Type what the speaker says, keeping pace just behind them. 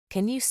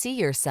Can you see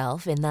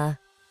yourself in the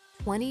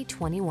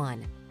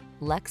 2021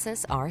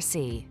 Lexus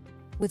RC?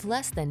 With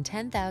less than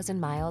 10,000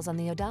 miles on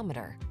the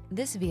odometer,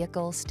 this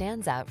vehicle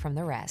stands out from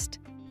the rest.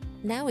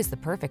 Now is the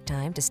perfect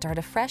time to start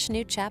a fresh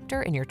new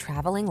chapter in your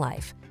traveling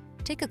life.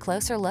 Take a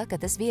closer look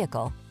at this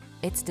vehicle.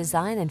 Its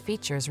design and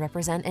features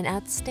represent an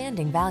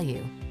outstanding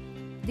value.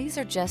 These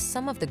are just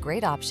some of the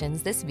great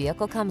options this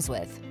vehicle comes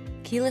with: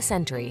 keyless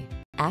entry,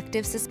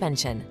 active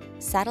suspension,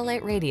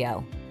 satellite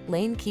radio,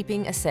 lane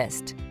keeping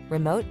assist,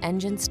 remote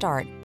engine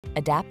start,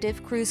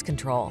 adaptive cruise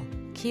control,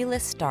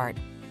 keyless start,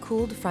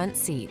 cooled front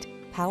seat,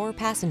 power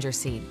passenger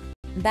seat,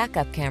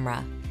 backup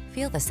camera.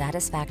 Feel the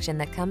satisfaction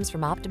that comes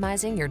from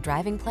optimizing your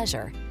driving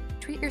pleasure.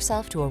 Treat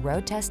yourself to a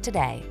road test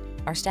today.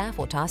 Our staff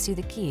will toss you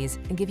the keys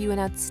and give you an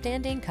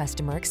outstanding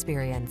customer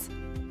experience.